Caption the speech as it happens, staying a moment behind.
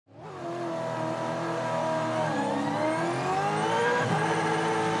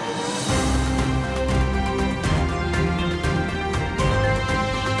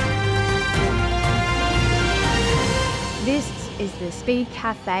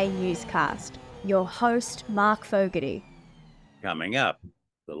Speedcafe Newscast. Your host, Mark Fogarty. Coming up,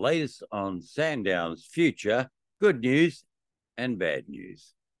 the latest on Sandown's future, good news and bad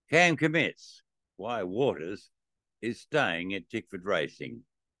news. Cam commits why Waters is staying at Tickford Racing.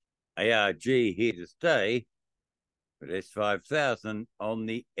 ARG here to stay, but S5000 on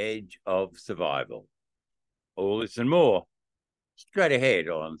the edge of survival. All this and more straight ahead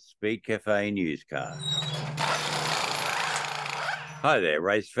on Speedcafe Newscast. Hi there,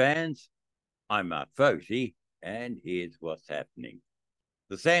 race fans. I'm Mark Fogarty, and here's what's happening.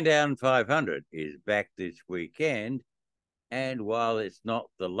 The Sandown 500 is back this weekend, and while it's not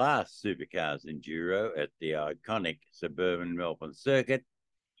the last Supercars Enduro at the iconic suburban Melbourne circuit,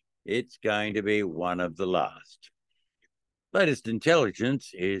 it's going to be one of the last. Latest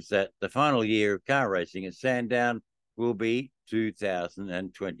intelligence is that the final year of car racing at Sandown will be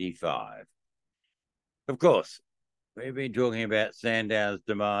 2025. Of course, we've been talking about Sandown's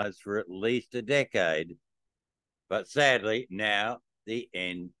demise for at least a decade, but sadly now the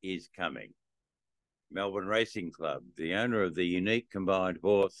end is coming. Melbourne Racing Club, the owner of the unique combined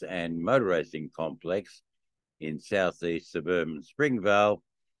horse and motor racing complex in southeast suburban Springvale,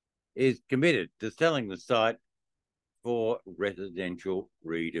 is committed to selling the site for residential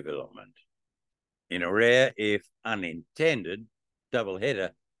redevelopment. In a rare, if unintended,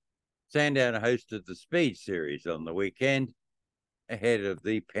 doubleheader, Sandown hosted the Speed Series on the weekend ahead of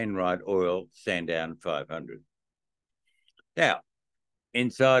the Penrite Oil Sandown 500. Now,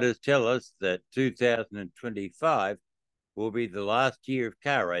 insiders tell us that 2025 will be the last year of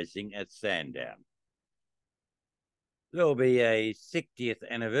car racing at Sandown. There'll be a 60th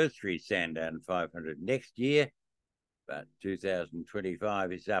anniversary Sandown 500 next year, but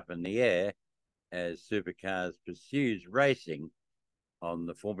 2025 is up in the air as Supercars pursues racing on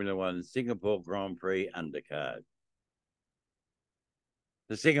the Formula One Singapore Grand Prix undercard.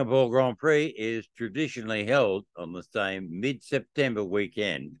 The Singapore Grand Prix is traditionally held on the same mid-September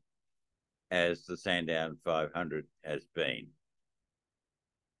weekend as the Sandown 500 has been.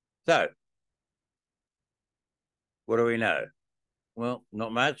 So, what do we know? Well,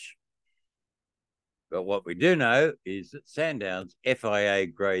 not much. But what we do know is that Sandown's FIA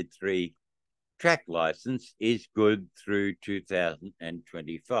Grade 3 track license is good through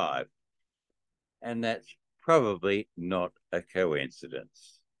 2025. And that's probably not a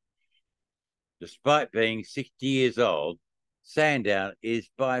coincidence. Despite being 60 years old, Sandown is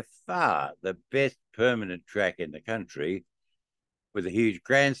by far the best permanent track in the country, with a huge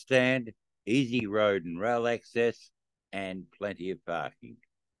grandstand, easy road and rail access, and plenty of parking.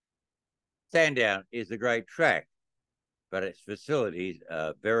 Sandown is a great track, but its facilities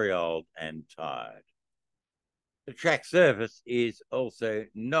are very old and tired. The track surface is also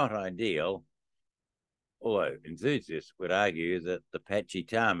not ideal, although enthusiasts would argue that the patchy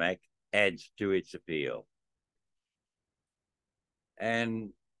tarmac adds to its appeal. And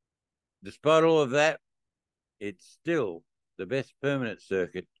despite all of that, it's still the best permanent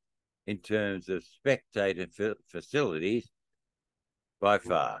circuit in terms of spectator facilities by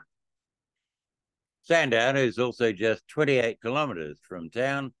far. Sandown is also just 28 kilometres from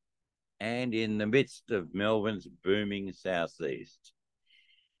town and in the midst of Melbourne's booming southeast.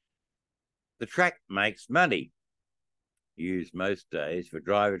 The track makes money, used most days for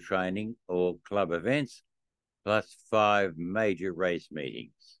driver training or club events, plus 5 major race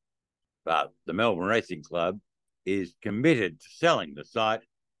meetings. But the Melbourne Racing Club is committed to selling the site,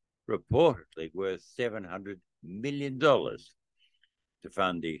 reportedly worth $700 million, to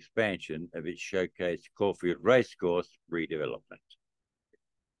fund the expansion of its showcase Caulfield Racecourse redevelopment.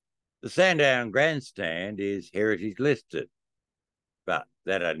 The Sandown Grandstand is heritage listed, but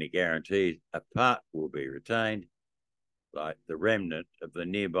that only guarantees a part will be retained, like the remnant of the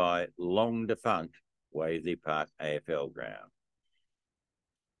nearby long-defunct Waverley Park AFL ground.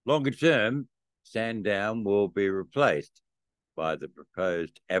 Longer term, Sandown will be replaced by the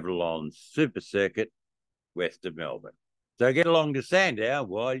proposed Avalon Super Circuit west of Melbourne. So get along to Sandown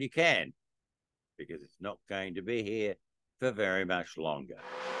while you can, because it's not going to be here for very much longer.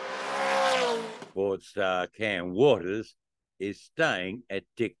 Ford star Cam Waters is staying at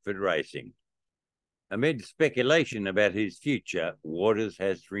Tickford Racing. Amid speculation about his future, Waters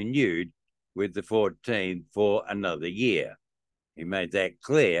has renewed with the Ford team for another year. He made that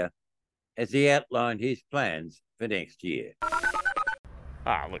clear as he outlined his plans for next year.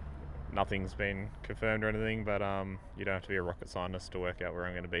 Look, nothing's been confirmed or anything, but you don't have to be a rocket scientist to work out where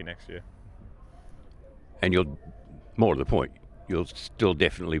I'm going to be next year. And you'll, more to the point, you'll still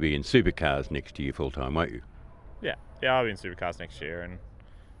definitely be in supercars next year full time, won't you? Yeah, I'll be in supercars next year, and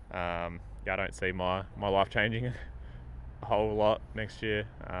I don't see my life changing a whole lot next year.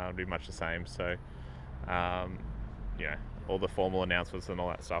 It'll be much the same. So, all the formal announcements and all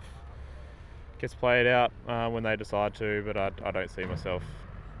that stuff gets played out when they decide to, but I don't see myself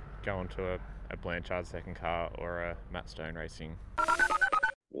going to a Blanchard second car or a Matt Stone Racing.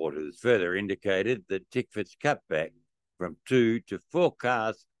 Waters further indicated that Tickford's cutback from 2 to 4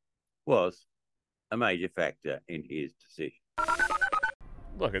 cars was a major factor in his decision.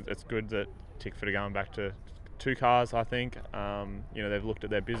 Look, it's good that Tickford are going back to 2 cars, I think. They've looked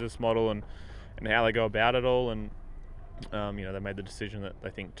at their business model and how they go about it all, and they made the decision that they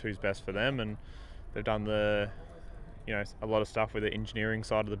think 2's best for them, and they've done a lot of stuff with the engineering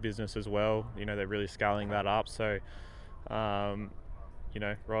side of the business as well. They're really scaling that up. So,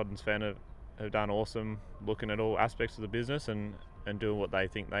 Rod and Sven have done awesome looking at all aspects of the business and doing what they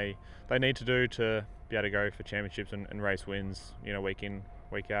think they need to do to be able to go for championships and race wins, week in,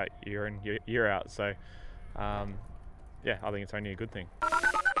 week out, year in, year out. So, I think it's only a good thing.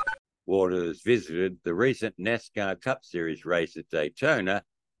 Waters visited the recent NASCAR Cup Series race at Daytona,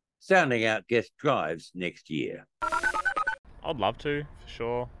 sounding out guest drives next year. I'd love to, for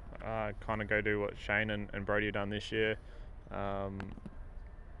sure. Kind of go do what Shane and Brody have done this year.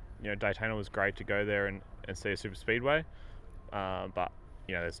 Daytona was great to go there and see a super speedway, but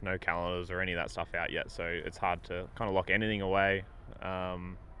there's no calendars or any of that stuff out yet, so it's hard to kind of lock anything away.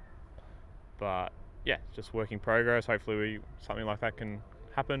 But yeah, just work in progress. Hopefully something like that can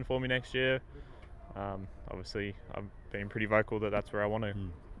happen for me next year. Obviously, I've been pretty vocal that that's where I want to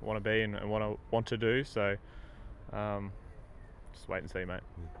be and want to do. So just wait and see, mate.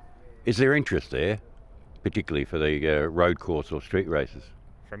 Is there interest there, particularly for the road course or street races?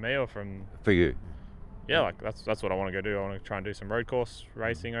 From me or from? For you. Yeah, that's what I want to go do. I want to try and do some road course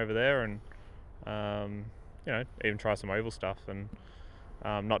racing over there, and even try some oval stuff, and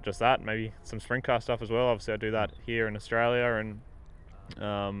not just that, maybe some sprint car stuff as well. Obviously, I do that here in Australia, and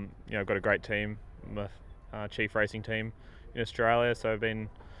I've got a great team, my chief racing team in Australia, so I've been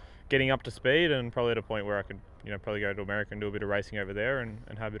getting up to speed and probably at a point where I could probably go to America and do a bit of racing over there and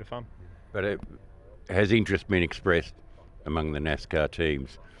have a bit of fun. But has interest been expressed among the NASCAR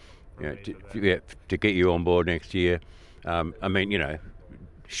teams to get you on board next year?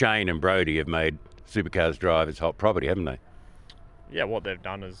 Shane and Brody have made supercars drivers hot property, haven't they? Yeah, what they've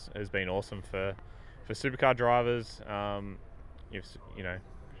done has been awesome for supercar drivers.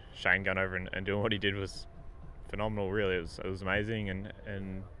 Shane going over and doing what he did was phenomenal. Really, it was amazing,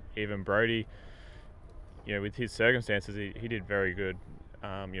 and even Brody, with his circumstances, he did very good.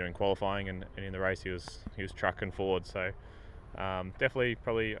 In qualifying and in the race, he was trucking forward. So definitely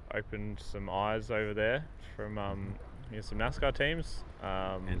probably opened some eyes over there from some NASCAR teams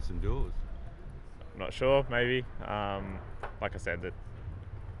and some doors. I'm not sure, maybe. Like I said, that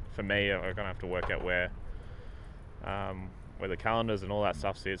for me, I'm gonna have to work out where the calendars and all that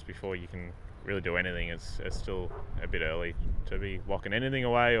stuff sits before you can really do anything. It's still a bit early to be locking anything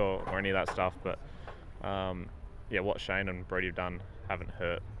away or any of that stuff. But what Shane and Brody have done haven't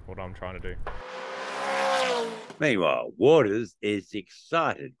hurt what I'm trying to do. Meanwhile, Waters is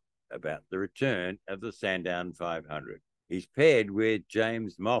excited about the return of the Sandown 500. He's paired with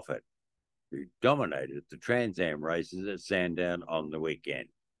James Moffat, who dominated the Trans Am races at Sandown on the weekend.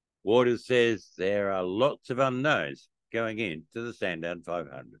 Waters says there are lots of unknowns going into the Sandown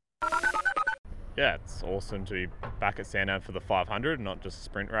 500. Yeah, it's awesome to be back at Sandown for the 500, not just a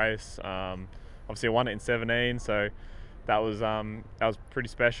sprint race. Obviously, I won it in 17, so that was pretty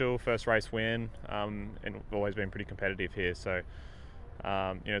special. First race win, and we've always been pretty competitive here. So,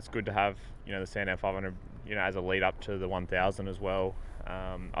 it's good to have the Sandown 500, as a lead up to the 1000 as well.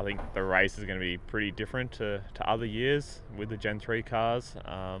 I think the race is going to be pretty different to other years with the Gen 3 cars,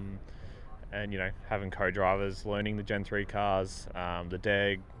 and having co-drivers, learning the Gen 3 cars, the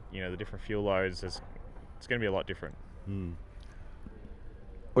DEG, the different fuel loads. It's going to be a lot different.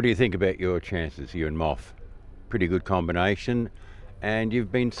 What do you think about your chances, you and Moff? Pretty good combination, and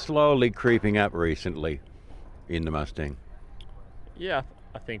you've been slowly creeping up recently in the Mustang. Yeah,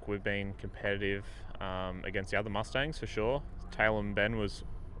 I think we've been competitive against the other Mustangs for sure. Taylor and Ben was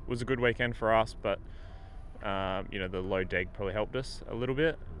a good weekend for us, but the low DEG probably helped us a little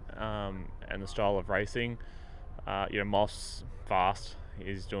bit, and the style of racing. Moff's fast.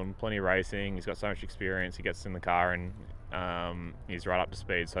 He's doing plenty of racing. He's got so much experience. He gets in the car and he's right up to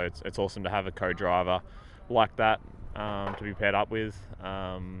speed. So it's awesome to have a co-driver like that to be paired up with.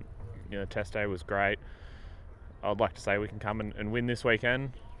 Test day was great. I'd like to say we can come and win this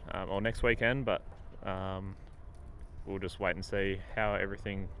weekend or next weekend, but we'll just wait and see how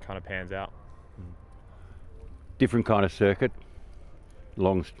everything kind of pans out. Different kind of circuit,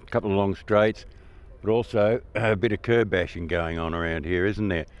 couple of long straights. but also a bit of curb bashing going on around here, isn't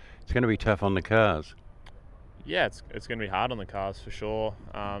there? It's going to be tough on the cars. Yeah, it's going to be hard on the cars for sure.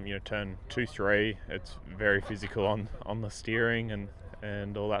 Turn 2, 3, it's very physical on the steering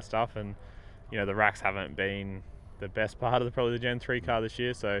and all that stuff. And the racks haven't been the best part of probably the Gen 3 car this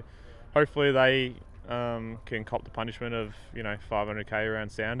year. So hopefully they can cop the punishment of 500k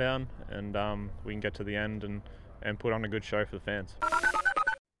around Sandown, and we can get to the end and put on a good show for the fans.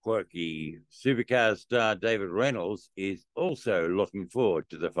 Quirky supercar star David Reynolds is also looking forward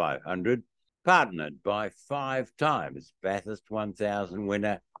to the 500. Partnered by 5 times Bathurst 1000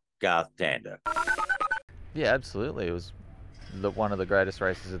 winner Garth Tander. Yeah, absolutely. It was one of the greatest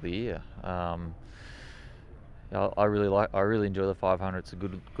races of the year. I really enjoy the 500. It's a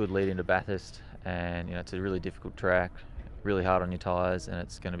good lead into Bathurst, and it's a really difficult track, really hard on your tyres, and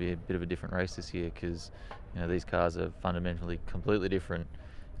it's going to be a bit of a different race this year because these cars are fundamentally completely different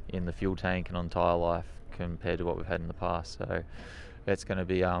in the fuel tank and on tyre life compared to what we've had in the past. So it's going to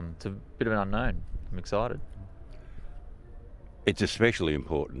be it's a bit of an unknown. I'm excited. It's especially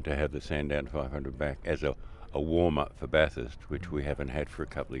important to have the Sandown 500 back as a warm-up for Bathurst, which we haven't had for a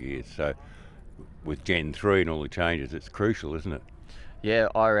couple of years. So with Gen 3 and all the changes, it's crucial, isn't it? Yeah,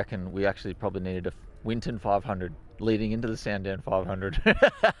 I reckon we actually probably needed a Winton 500 leading into the Sandown 500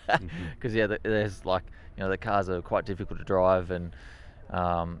 because there's the cars are quite difficult to drive, and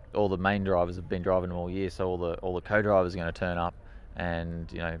all the main drivers have been driving them all year, so all the co-drivers are going to turn up and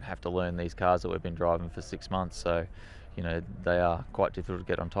have to learn these cars that we've been driving for 6 months. So they are quite difficult to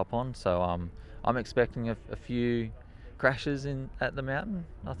get on top on. So I'm expecting a few crashes at the mountain.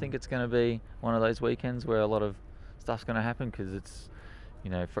 I think it's going to be one of those weekends where a lot of stuff's going to happen because it's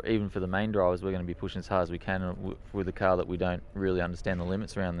even for the main drivers, we're going to be pushing as hard as we can with a car that we don't really understand the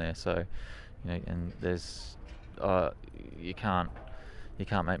limits around there. So and there's you can't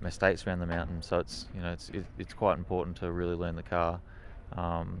make mistakes around the mountain. So it's quite important to really learn the car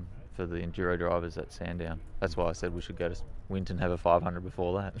for the enduro drivers at Sandown. That's why I said we should go to Winton and have a 500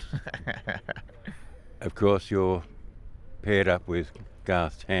 before that. Of course, you're paired up with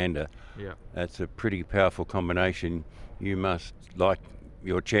Garth Tander. Yeah, that's a pretty powerful combination. You must like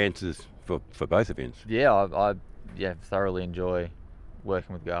your chances for both events. Yeah, I thoroughly enjoy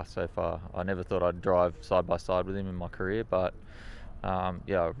working with Garth so far. I never thought I'd drive side by side with him in my career, but I'm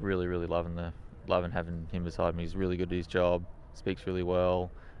really loving having him beside me. He's really good at his job, speaks really well.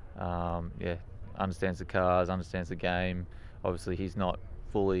 Understands the cars, understands the game. Obviously, he's not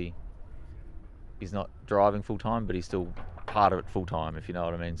driving full time, but he's still part of it full time, if you know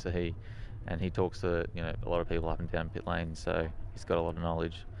what I mean. So he talks to a lot of people up and down pit lane. So he's got a lot of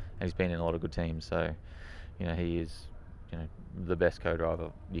knowledge, and he's been in a lot of good teams. So he is the best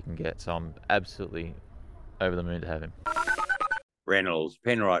co-driver you can get. So I'm absolutely over the moon to have him. Reynolds'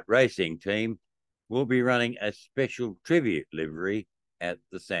 Penrite Racing team will be running a special tribute livery at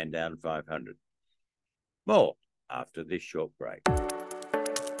the Sandown 500. More after this short break.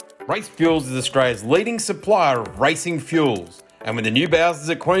 Race Fuels is Australia's leading supplier of racing fuels. And with the new Bowsers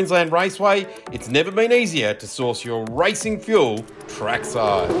at Queensland Raceway, it's never been easier to source your racing fuel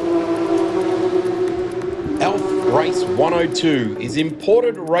trackside. Elf Race 102 is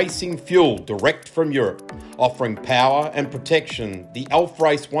imported racing fuel direct from Europe. Offering power and protection, the Elf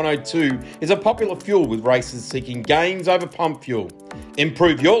Race 102 is a popular fuel with racers seeking gains over pump fuel.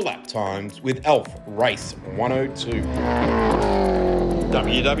 Improve your lap times with Elf Race 102.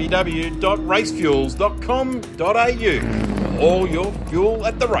 www.racefuels.com.au for all your fuel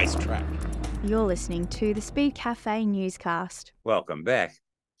at the racetrack. You're listening to the Speedcafe Newscast. Welcome back.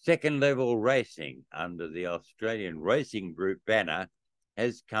 Second level racing under the Australian Racing Group banner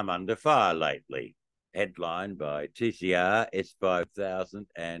has come under fire lately. Headlined by TCR, S5000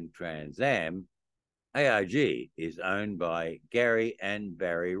 and Trans Am, ARG is owned by Gary and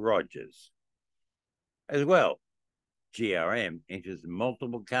Barry Rogers. As well, GRM enters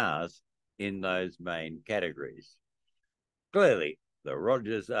multiple cars in those main categories. Clearly, the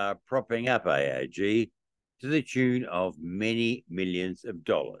Rogers are propping up ARG to the tune of many millions of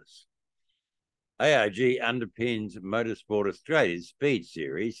dollars. ARG underpins Motorsport Australia's Speed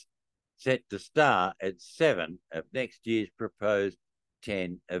Series, set to star at 7 of next year's proposed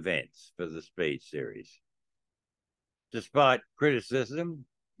 10 events for the Speed Series. Despite criticism,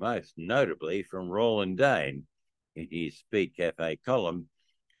 most notably from Roland Dane in his Speed Cafe column,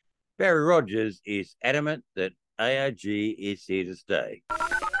 Barry Rogers is adamant that ARG is here to stay.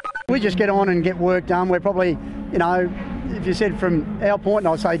 We just get on and get work done. We're probably, if you said from our point,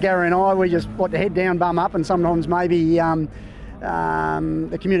 and I'd say Gary and I, we just the head down, bum up, and sometimes maybe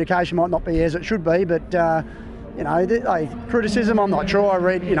the communication might not be as it should be, but criticism, I'm not sure. I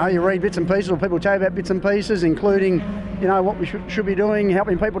read, you read bits and pieces, or people tell you about bits and pieces, including, what we should be doing,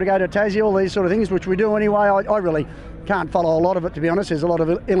 helping people to go to Tassie, all these sort of things, which we do anyway. I really can't follow a lot of it, to be honest. There's a lot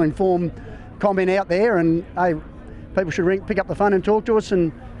of ill-informed comment out there, and people should pick up the phone and talk to us,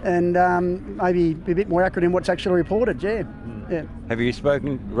 and maybe be a bit more accurate in what's actually reported. Yeah. Have you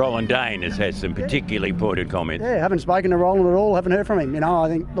spoken? Roland Dane has had some particularly pointed comments. Yeah, haven't spoken to Roland at all. Haven't heard from him. I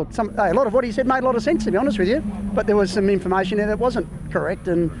think a lot of what he said made a lot of sense, to be honest with you. But there was some information there that wasn't correct.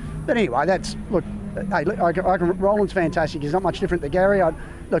 But anyway, Roland's fantastic. He's not much different to Gary. I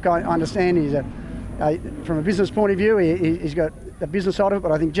understand he's from a business point of view, he's got the business side of it.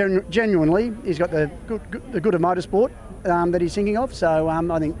 But I think genuinely, he's got the good of motorsport that he's thinking of. So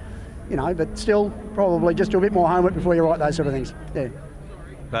I think. But still, probably just do a bit more homework before you write those sort of things. Yeah.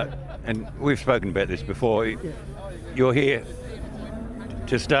 And we've spoken about this before. Yeah. You're here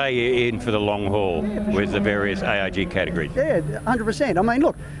to stay in for the long haul with the various ARG categories. Yeah, 100%. I mean,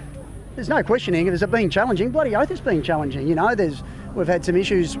 look, there's no questioning. Has it been challenging? Bloody oath it's been challenging. We've had some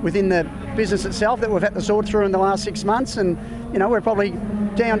issues within the business itself that we've had to sort through in the last 6 months, and we're probably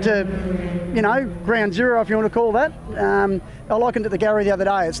down to ground zero, if you want to call that. I likened it to Gary the other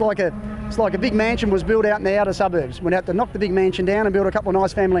day. It's like a big mansion was built out in the outer suburbs. We'd have to knock the big mansion down and build a couple of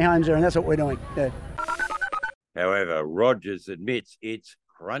nice family homes there, and that's what we're doing. Yeah. However, Rogers admits it's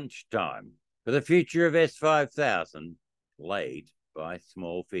crunch time for the future of S5000 played by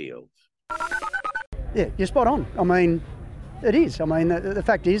small fields. Yeah, you're spot on. I mean, it is. I mean, the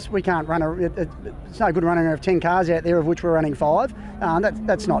fact is we can't run it's no good running of 10 cars out there, of which we're running 5.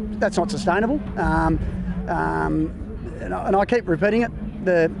 That's not sustainable. And I keep repeating it.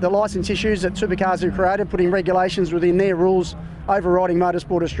 The licence issues that Supercars have created, putting regulations within their rules, overriding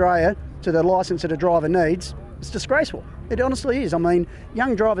Motorsport Australia to the licence that a driver needs, it's disgraceful. It honestly is. I mean,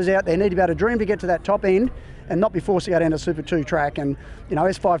 young drivers out there need to be able to dream to get to that top end and not be forced to go down to Super 2 track. And,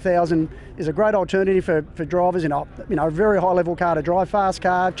 S5000 is a great alternative for drivers in a very high-level car to drive, fast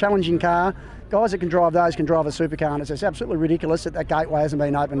car, challenging car. Guys that can drive those can drive a supercar, and it's absolutely ridiculous that gateway hasn't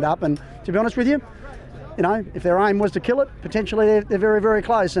been opened up. And to be honest with you, if their aim was to kill it, potentially they're very, very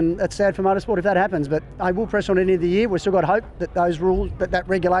close, and that's sad for motorsport if that happens. But I will press on at the end of the year. We've still got hope that those rules, that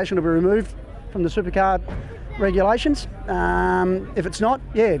regulation will be removed from the supercar regulations. If it's not,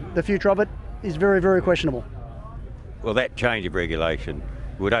 the future of it is very, very questionable. Well, that change of regulation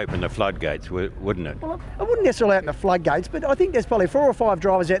would open the floodgates, wouldn't it? Well, I wouldn't necessarily open the floodgates, but I think there's probably 4 or 5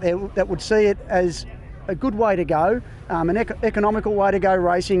 drivers out there that would see it as a good way to go, an economical way to go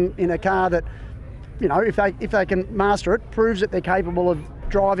racing in a car that, if they can master it, proves that they're capable of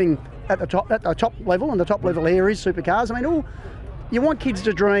driving at the top level, and the top level here is supercars. I mean, you want kids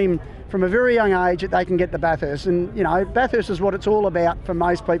to dream from a very young age that they can get to Bathurst, and Bathurst is what it's all about for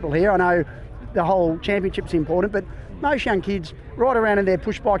most people here. I know the whole championship's important, but most young kids ride around in their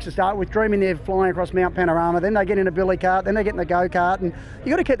push bikes to start with, dreaming they're flying across Mount Panorama, then they get in a billy cart, then they get in a go-kart, and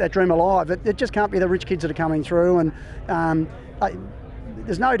you've got to keep that dream alive. It just can't be the rich kids that are coming through, and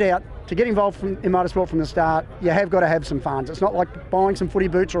there's no doubt to get involved in motorsport from the start, you have got to have some funds. It's not like buying some footy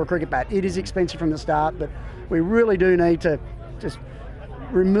boots or a cricket bat. It is expensive from the start, but we really do need to just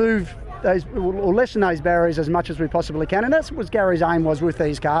remove those or lessen those barriers as much as we possibly can, and that's what Gary's aim was with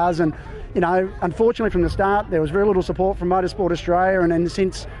these cars. And unfortunately from the start there was very little support from Motorsport Australia, and then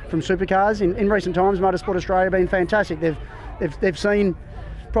since from supercars in recent times, Motorsport Australia have been fantastic. They've seen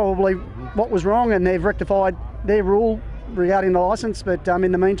probably what was wrong, and they've rectified their rule regarding the licence, but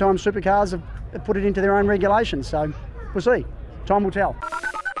in the meantime supercars have put it into their own regulations, so we'll see. Time will tell.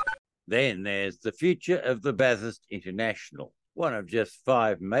 Then there's the future of the Bathurst International, one of just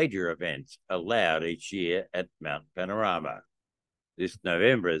 5 major events allowed each year at Mount Panorama. This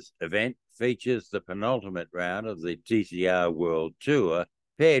November's event features the penultimate round of the TCR World Tour,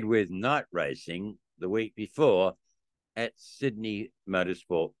 paired with night racing the week before at Sydney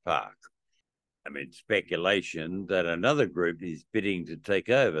Motorsport Park. Amid speculation that another group is bidding to take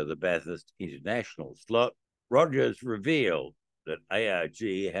over the Bathurst International slot, Rogers revealed that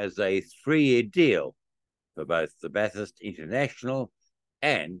ARG has a 3-year deal for both the Bathurst International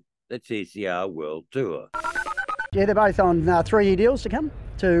and the TCR World Tour. Yeah, they're both on 3-year deals to come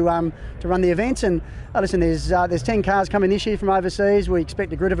to run the events. And listen, there's 10 cars coming this year from overseas. We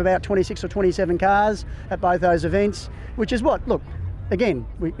expect a grid of about 26 or 27 cars at both those events, which is what, look, again,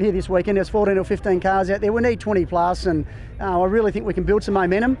 here this weekend there's 14 or 15 cars out there. We need 20 plus, and I really think we can build some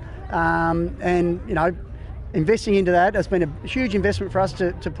momentum. Investing into that has been a huge investment for us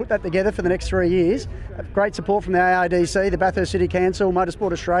to put that together for the next 3 years. Great support from the ARDC, the Bathurst City Council,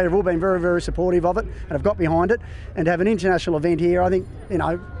 Motorsport Australia have all been very, very supportive of it and have got behind it. And to have an international event here, I think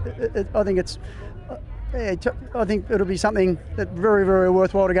it's I think it'll be something that's very, very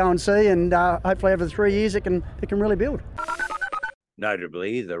worthwhile to go and see, and hopefully over the 3 years it can really build.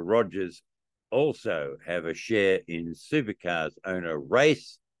 Notably, the Rogers also have a share in Supercars owner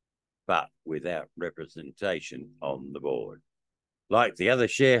race, but without representation on the board. Like the other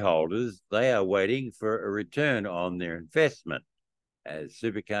shareholders, they are waiting for a return on their investment as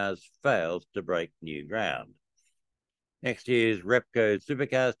Supercars fails to break new ground. Next year's Repco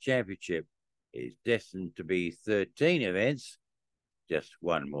Supercars Championship is destined to be 13 events, just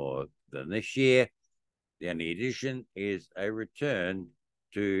one more than this year. The only addition is a return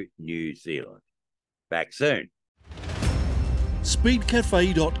to New Zealand. Back soon.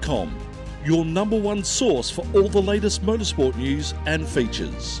 Speedcafe.com, your number one source for all the latest motorsport news and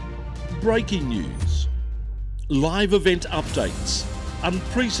features. Breaking news, live event updates,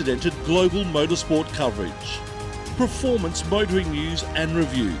 unprecedented global motorsport coverage, performance motoring news and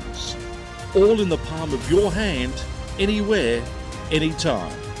reviews. All in the palm of your hand, anywhere,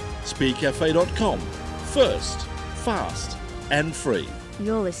 anytime. Speedcafe.com. First, fast and free.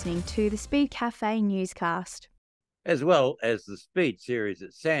 You're listening to the Speedcafe Newscast. As well as the Speed Series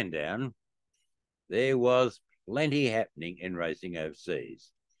at Sandown, there was plenty happening in racing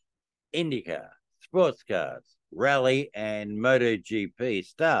overseas. IndyCar, sports cars, rally and MotoGP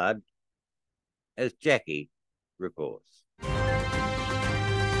starred, as Jackie reports.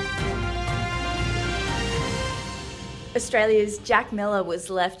 Australia's Jack Miller was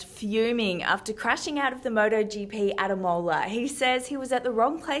left fuming after crashing out of the MotoGP at Imola. He says he was at the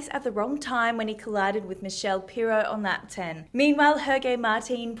wrong place at the wrong time when he collided with Michel Pirot on lap 10. Meanwhile, Jorge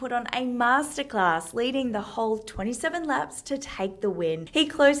Martin put on a masterclass, leading the whole 27 laps to take the win. He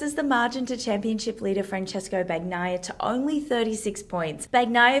closes the margin to championship leader Francesco Bagnaia to only 36 points.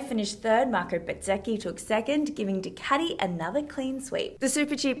 Bagnaia finished third, Marco Bezzecchi took second, giving Ducati another clean sweep. The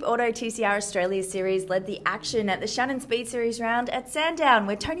Super Cheap Auto TCR Australia Series led the action at the Shannon Speed Series round at Sandown,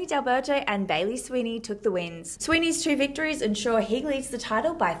 where Tony D'Alberto and Bailey Sweeney took the wins. Sweeney's 2 victories ensure he leads the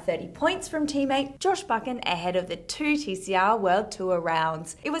title by 30 points from teammate Josh Buchan ahead of the 2 TCR World Tour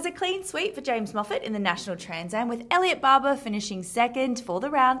rounds. It was a clean sweep for James Moffat in the National Trans Am, with Elliot Barber finishing second for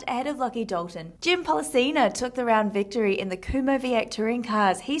the round ahead of Lockie Dalton. Jim Policina took the round victory in the Kumo V8 touring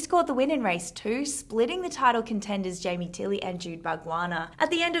cars. He scored the win in race 2, splitting the title contenders Jamie Tilley and Jude Bargwanna.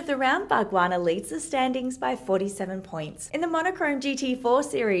 At the end of the round, Bargwanna leads the standings by 47 points. In the Monochrome GT4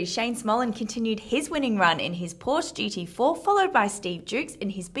 series, Shane Smolin continued his winning run in his Porsche GT4, followed by Steve Dukes in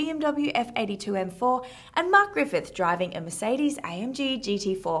his BMW F82 M4 and Mark Griffith driving a Mercedes AMG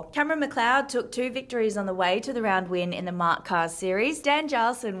GT4. Cameron McLeod took 2 victories on the way to the round win in the Mark Cars series. Dan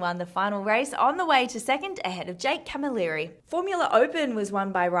Jarlson won the final race on the way to second ahead of Jake Camilleri. Formula Open was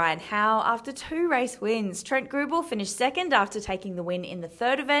won by Ryan Howe after 2 race wins. Trent Grubel finished second after taking the win in the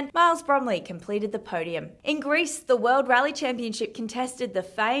third event. Miles Bromley completed the podium. In Greece, the World Rally Championship contested the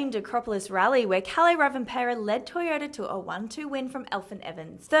famed Acropolis Rally, where Kalle Rovanperä led Toyota to a 1-2 win from Elfyn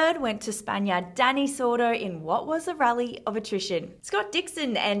Evans. Third went to Spaniard Danny Sordo in what was a rally of attrition. Scott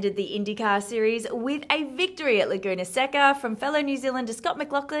Dixon ended the IndyCar series with a victory at Laguna Seca from fellow New Zealander Scott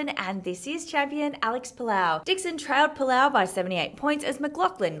McLaughlin and this year's champion Alex Palau. Dixon trailed Palau by 78 points as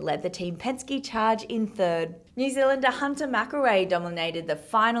McLaughlin led the Team Penske charge in third. New Zealander Hunter McElroy dominated the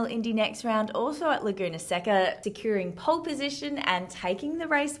final Indy Next round, also at Laguna Seca, securing pole position and taking the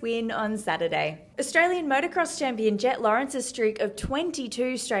race win on Saturday. Australian motocross champion Jet Lawrence's streak of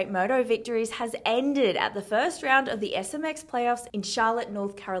 22 straight moto victories has ended at the first round of the SMX playoffs in Charlotte,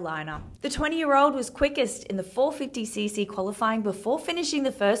 North Carolina. The 20-year-old was quickest in the 450cc qualifying before finishing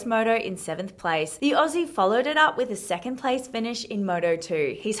the first moto in 7th place. The Aussie followed it up with a 2nd place finish in Moto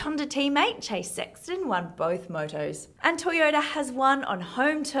 2. His Honda teammate Chase Sexton won both motos. And Toyota has won on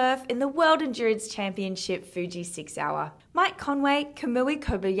home turf in the World Endurance Championship Fuji 6 Hour. Mike Conway, Kamui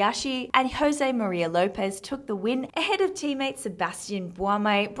Kobayashi and Jose Maria Lopez took the win ahead of teammates Sebastian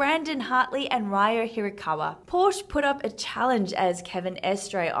Buame, Brandon Hartley and Ryo Hirakawa. Porsche put up a challenge as Kevin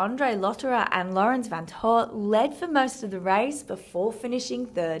Estre, Andre Lotterer and Lawrence Vanthoor led for most of the race before finishing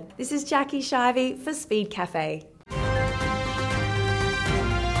third. This is Jackie Shivey for Speed Cafe.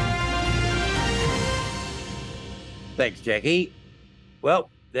 Thanks, Jackie. Well,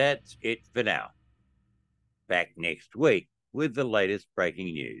 that's it for now. Back next week with the latest breaking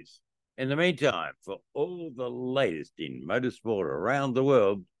news. In the meantime, for all the latest in motorsport around the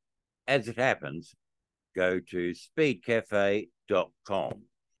world, as it happens, go to speedcafe.com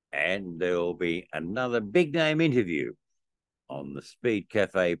and there will be another big name interview on the Speed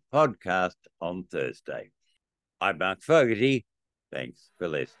Cafe podcast on Thursday. I'm Mark Fogarty. Thanks for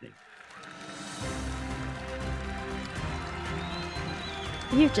listening.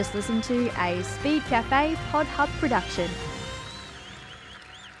 You've just listened to a Speed Cafe Pod Hub production.